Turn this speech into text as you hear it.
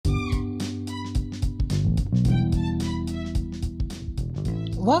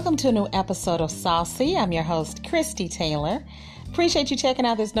Welcome to a new episode of Saucy. I'm your host, Christy Taylor. Appreciate you checking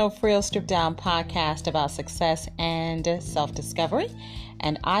out this no-frills, stripped-down podcast about success and self-discovery.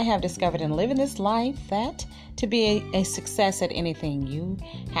 And I have discovered in living this life that to be a success at anything, you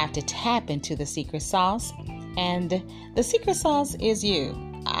have to tap into the secret sauce. And the secret sauce is you.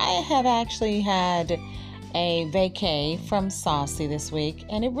 I have actually had a vacay from Saucy this week,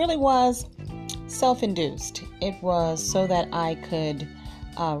 and it really was self-induced. It was so that I could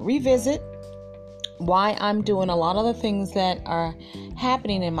revisit why I'm doing a lot of the things that are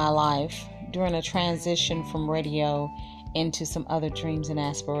happening in my life during a transition from radio into some other dreams and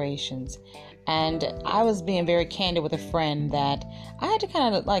aspirations. And I was being very candid with a friend that I had to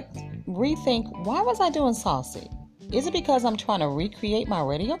kind of rethink, why was I doing Saucy? Is it because I'm trying to recreate my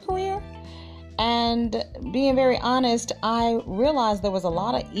radio career? And being very honest, I realized there was a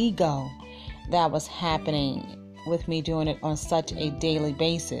lot of ego that was happening with me doing it on such a daily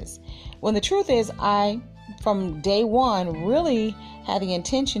basis. When the truth is, I, from day one, really had the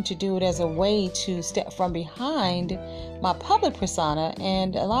intention to do it as a way to step from behind my public persona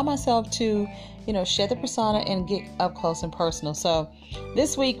and allow myself to, shed the persona and get up close and personal. So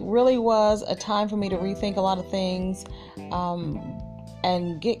this week really was a time for me to rethink a lot of things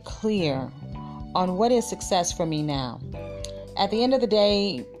and get clear on what is success for me now. At the end of the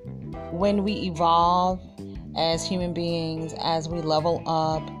day, when we evolve as human beings, as we level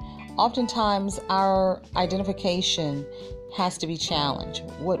up, oftentimes our identification has to be challenged.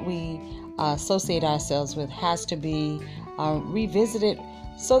 What we associate ourselves with has to be revisited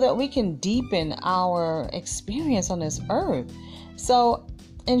so that we can deepen our experience on this earth. So,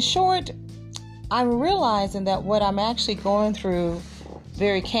 in short, I'm realizing that what I'm actually going through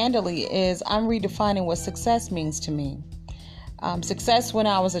very candidly is I'm redefining what success means to me. Success when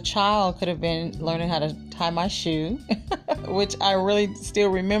I was a child could have been learning how to tie my shoe, which I really still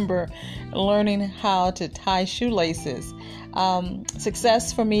remember learning how to tie shoelaces.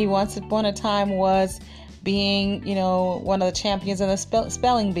 Success for me once upon a time was being, one of the champions in the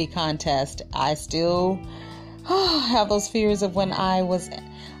spelling bee contest. I still have those fears of when I was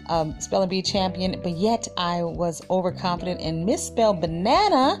spelling bee champion, but yet I was overconfident and misspelled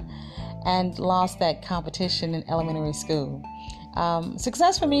banana and lost that competition in elementary school.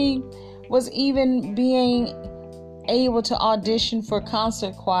 Success for me was even being able to audition for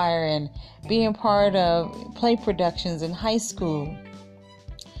concert choir and being part of play productions in high school.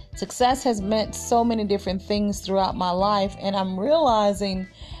 Success has meant so many different things throughout my life, and I'm realizing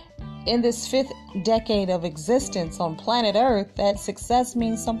in this 5th decade of existence on planet Earth that success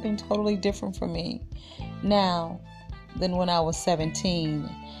means something totally different for me now than when I was 17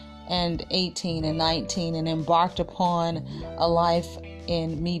 and 18 and 19 and embarked upon a life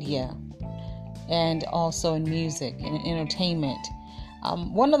in media and also in music and entertainment.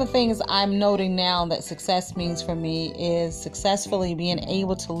 One of the things I'm noting now that success means for me is successfully being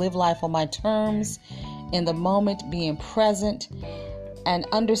able to live life on my terms, in the moment, being present, and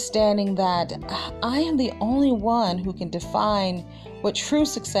understanding that I am the only one who can define what true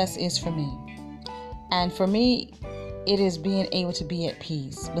success is for me. And for me, it is being able to be at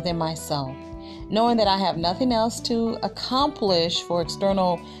peace within myself, knowing that I have nothing else to accomplish for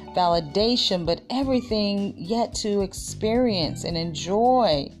external validation, but everything yet to experience and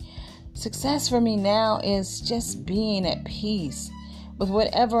enjoy. Success for me now is just being at peace with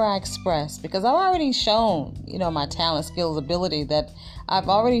whatever I express, because I've already shown, my talent, skills, ability, that I've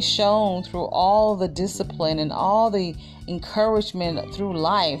already shown through all the discipline and all the encouragement through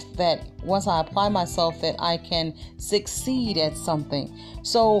life that once I apply myself that I can succeed at something.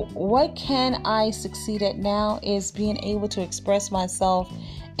 So what can I succeed at now is being able to express myself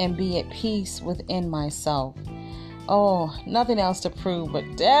and be at peace within myself. Oh, nothing else to prove,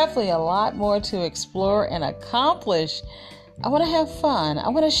 but definitely a lot more to explore and accomplish. I want to have fun. I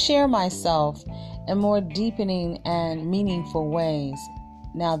want to share myself in more deepening and meaningful ways.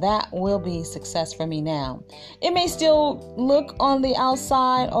 Now that will be success for me now. It may still look on the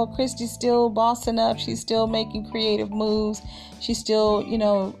outside, Christy's still bossing up. She's still making creative moves. She's still,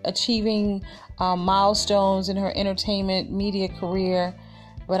 achieving milestones in her entertainment media career.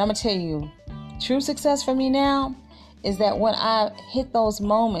 But I'm going to tell you, true success for me now is that when I hit those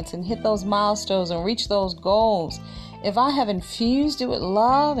moments and hit those milestones and reach those goals, if I have infused it with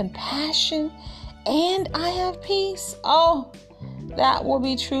love and passion and I have peace, that will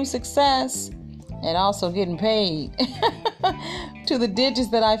be true success. And also getting paid to the digits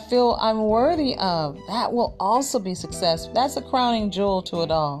that I feel I'm worthy of. That will also be success. That's a crowning jewel to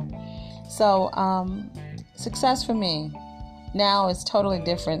it all. So, success for me now is totally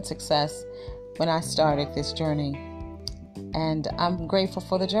different success when I started this journey And I'm grateful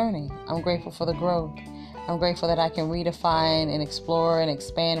for the journey. I'm grateful for the growth. I'm grateful that I can redefine and explore and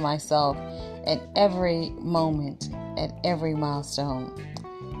expand myself at every moment, at every milestone.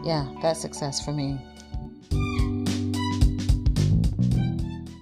 Yeah, that's success for me.